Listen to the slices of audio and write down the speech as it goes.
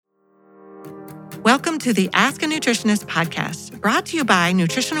Welcome to the Ask a Nutritionist podcast, brought to you by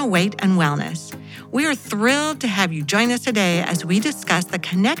Nutritional Weight and Wellness. We are thrilled to have you join us today as we discuss the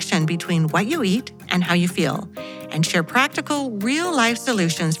connection between what you eat and how you feel, and share practical, real-life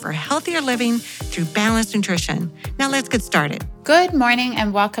solutions for healthier living through balanced nutrition. Now let's get started. Good morning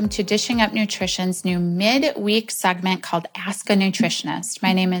and welcome to Dishing Up Nutrition's new mid-week segment called Ask a Nutritionist.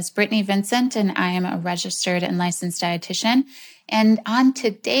 My name is Britni Vincent and I am a registered and licensed dietitian. And on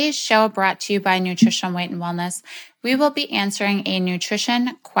today's show, brought to you by Nutritional Weight and Wellness, we will be answering a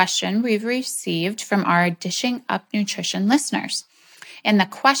nutrition question we've received from our Dishing Up Nutrition listeners. And the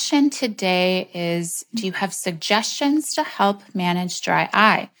question today is, do you have suggestions to help manage dry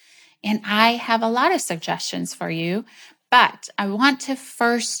eye? And I have a lot of suggestions for you, but I want to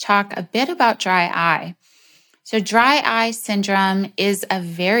first talk a bit about dry eye. So dry eye syndrome is a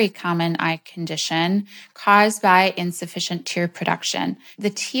very common eye condition caused by insufficient tear production. The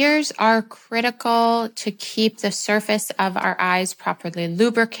tears are critical to keep the surface of our eyes properly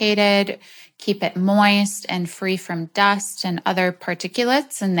lubricated, keep it moist and free from dust and other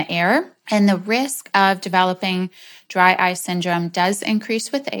particulates in the air. And the risk of developing dry eye syndrome does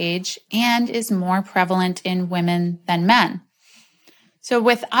increase with age and is more prevalent in women than men. So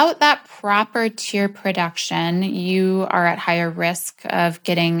without that proper tear production, you are at higher risk of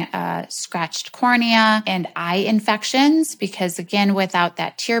getting scratched cornea and eye infections because, again, without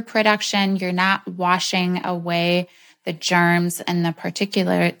that tear production, you're not washing away the germs and the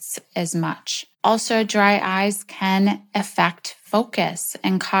particulates as much. Also, dry eyes can affect focus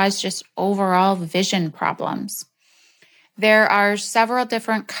and cause just overall vision problems. There are several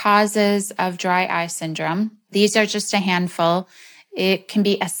different causes of dry eye syndrome. These are just a handful. It can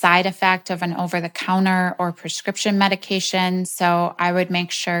be a side effect of an over-the-counter or prescription medication. So I would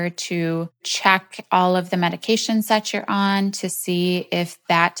make sure to check all of the medications that you're on to see if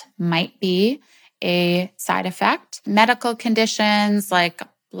that might be a side effect. Medical conditions like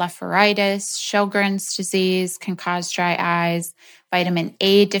blepharitis, Sjogren's disease can cause dry eyes, vitamin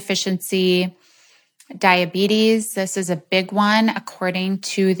A deficiency, diabetes. This is a big one. According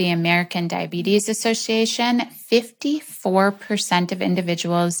to the American Diabetes Association, 54% of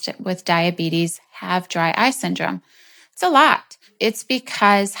individuals with diabetes have dry eye syndrome. It's a lot. It's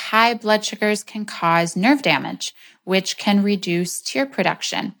because high blood sugars can cause nerve damage, which can reduce tear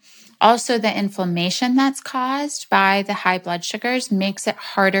production. Also, the inflammation that's caused by the high blood sugars makes it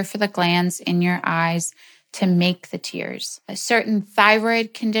harder for the glands in your eyes to make the tears. Certain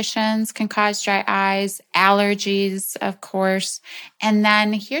thyroid conditions can cause dry eyes, allergies, of course. And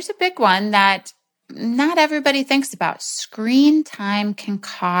then here's a big one that not everybody thinks about. Screen time can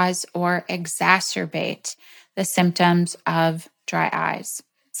cause or exacerbate the symptoms of dry eyes.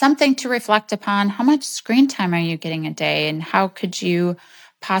 Something to reflect upon: how much screen time are you getting a day and how could you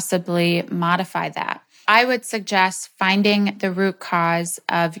possibly modify that? I would suggest finding the root cause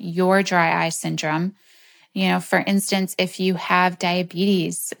of your dry eye syndrome. You know, for instance, if you have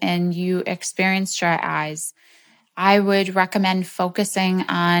diabetes and you experience dry eyes, I would recommend focusing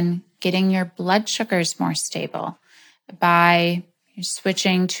on getting your blood sugars more stable by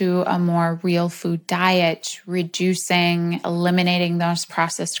switching to a more real food diet, eliminating those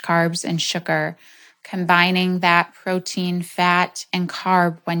processed carbs and sugar. Combining that protein, fat, and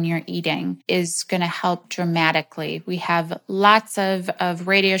carb when you're eating is going to help dramatically. We have lots of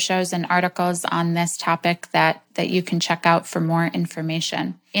radio shows and articles on this topic that you can check out for more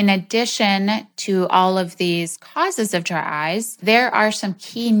information. In addition to all of these causes of dry eyes, there are some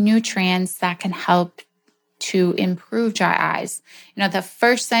key nutrients that can help to improve dry eyes. You know, the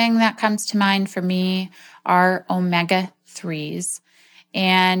first thing that comes to mind for me are omega-3s.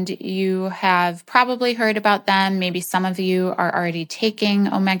 And you have probably heard about them. Maybe some of you are already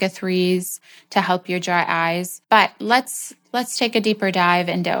taking omega-3s to help your dry eyes. But let's take a deeper dive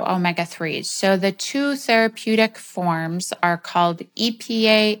into omega-3s. So the two therapeutic forms are called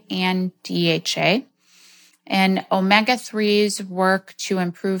EPA and DHA. And omega-3s work to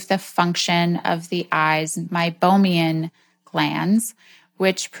improve the function of the eye's meibomian glands,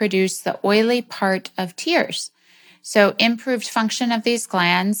 which produce the oily part of tears. So improved function of these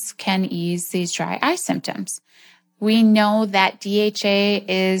glands can ease these dry eye symptoms. We know that DHA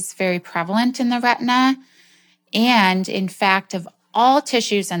is very prevalent in the retina. And in fact, of all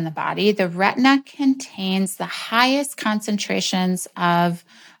tissues in the body, the retina contains the highest concentrations of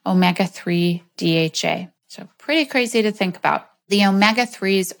omega-3 DHA. So pretty crazy to think about. The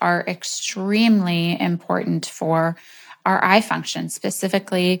omega-3s are extremely important for our eye function,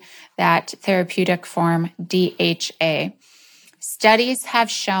 specifically that therapeutic form DHA. Studies have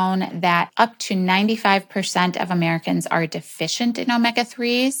shown that up to 95% of Americans are deficient in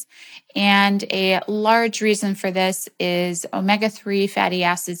omega-3s. And a large reason for this is omega-3 fatty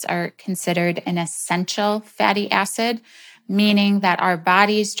acids are considered an essential fatty acid, meaning that our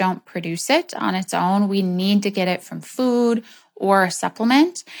bodies don't produce it on its own. We need to get it from food or a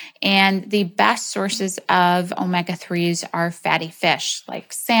supplement. And the best sources of omega-3s are fatty fish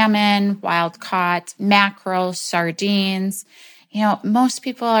like salmon, wild caught, mackerel, sardines. Most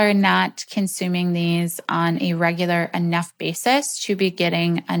people are not consuming these on a regular enough basis to be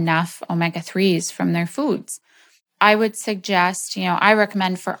getting enough omega-3s from their foods. I would suggest, I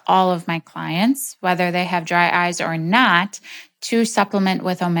recommend for all of my clients, whether they have dry eyes or not, to supplement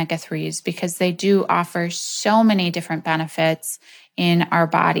with omega-3s because they do offer so many different benefits in our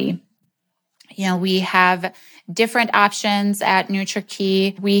body. We have different options at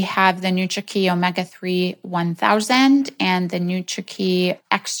NutriKey. We have the NutriKey Omega-3 1000 and the NutriKey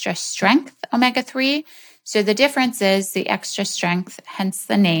Extra Strength Omega-3. So the difference is the extra strength, hence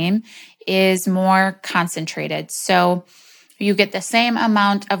the name, is more concentrated. So you get the same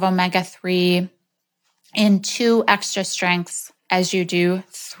amount of omega-3 in 2 extra strengths as you do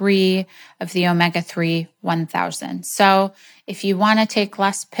 3 of the omega-3 1000. So if you want to take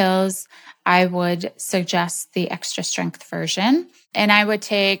less pills, I would suggest the extra strength version. And I would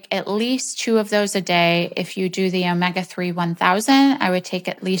take at least 2 of those a day. If you do the omega-3 1000, I would take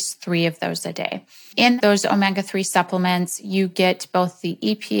at least 3 of those a day. In those omega-3 supplements, you get both the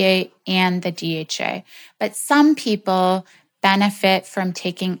EPA and the DHA. But some people benefit from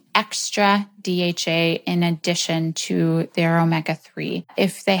taking extra DHA in addition to their omega-3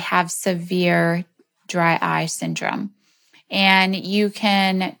 if they have severe dry eye syndrome. And you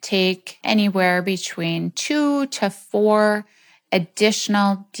can take anywhere between 2 to 4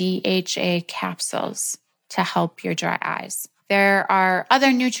 additional DHA capsules to help your dry eyes. There are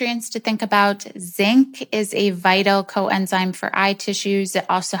other nutrients to think about. Zinc is a vital coenzyme for eye tissues. It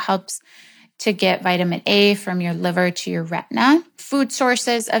also helps to get vitamin A from your liver to your retina. Food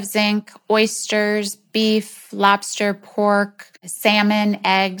sources of zinc, oysters, beef, lobster, pork, salmon,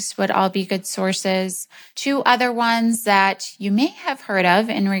 eggs would all be good sources. 2 other ones that you may have heard of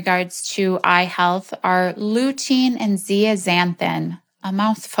in regards to eye health are lutein and zeaxanthin. A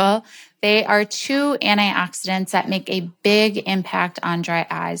mouthful. They are 2 antioxidants that make a big impact on dry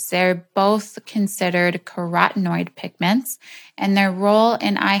eyes. They're both considered carotenoid pigments, and their role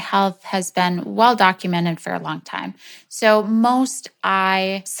in eye health has been well documented for a long time. So most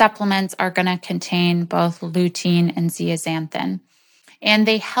eye supplements are going to contain both lutein and zeaxanthin. And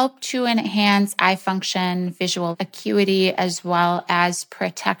they help to enhance eye function, visual acuity, as well as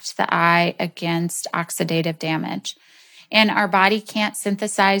protect the eye against oxidative damage. And our body can't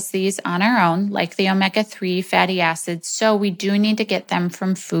synthesize these on our own, like the omega-3 fatty acids, so we do need to get them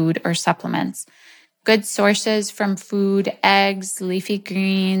from food or supplements. Good sources from food: eggs, leafy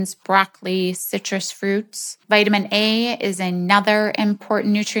greens, broccoli, citrus fruits. Vitamin A is another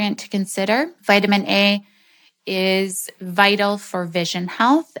important nutrient to consider. Vitamin A is vital for vision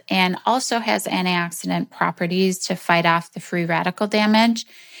health and also has antioxidant properties to fight off the free radical damage.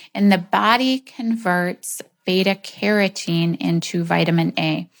 And the body converts beta carotene into vitamin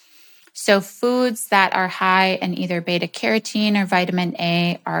A. So foods that are high in either beta carotene or vitamin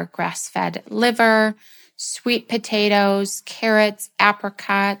A are grass-fed liver, sweet potatoes, carrots,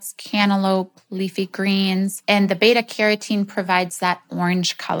 apricots, cantaloupe, leafy greens, and the beta carotene provides that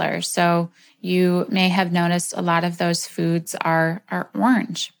orange color. So you may have noticed a lot of those foods are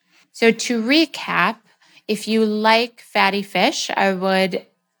orange. So to recap, if you like fatty fish, I would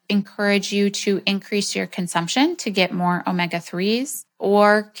encourage you to increase your consumption to get more omega-3s,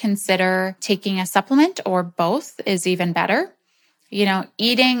 or consider taking a supplement, or both is even better.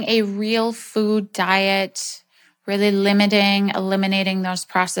 Eating a real food diet, really eliminating those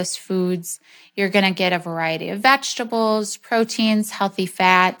processed foods. You're going to get a variety of vegetables, proteins, healthy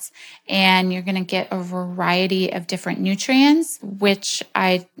fats, and you're going to get a variety of different nutrients, which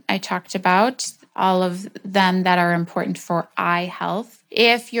I talked about, all of them that are important for eye health.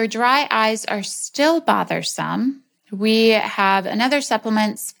 If your dry eyes are still bothersome, we have another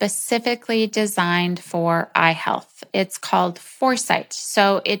supplement specifically designed for eye health. It's called Foresight.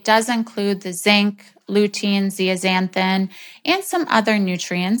 So it does include the zinc, lutein, zeaxanthin, and some other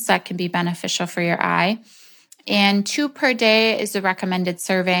nutrients that can be beneficial for your eye. And 2 per day is the recommended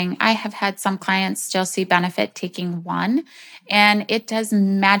serving. I have had some clients still see benefit taking 1, and it does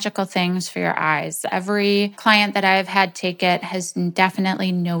magical things for your eyes. Every client that I've had take it has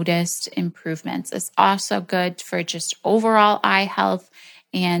definitely noticed improvements. It's also good for just overall eye health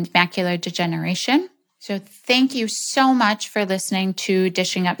and macular degeneration. So thank you so much for listening to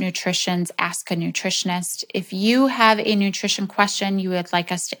Dishing Up Nutrition's Ask a Nutritionist. If you have a nutrition question you would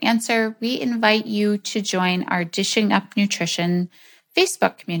like us to answer, we invite you to join our Dishing Up Nutrition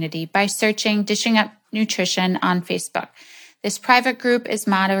Facebook community by searching Dishing Up Nutrition on Facebook. This private group is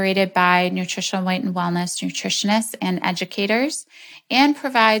moderated by nutritional weight and wellness nutritionists and educators and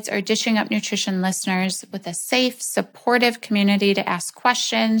provides our Dishing Up Nutrition listeners with a safe, supportive community to ask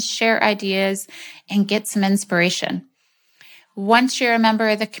questions, share ideas, and get some inspiration. Once you're a member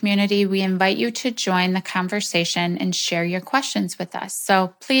of the community, we invite you to join the conversation and share your questions with us.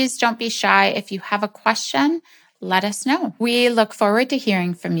 So please don't be shy. If you have a question, let us know. We look forward to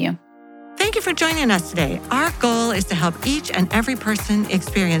hearing from you. Thank you for joining us today. Our goal is to help each and every person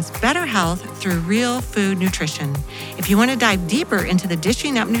experience better health through real food nutrition. If you want to dive deeper into the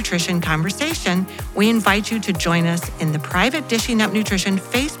Dishing Up Nutrition conversation, we invite you to join us in the private Dishing Up Nutrition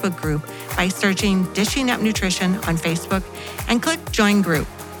Facebook group by searching Dishing Up Nutrition on Facebook and click Join Group.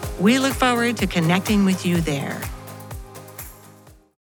 We look forward to connecting with you there.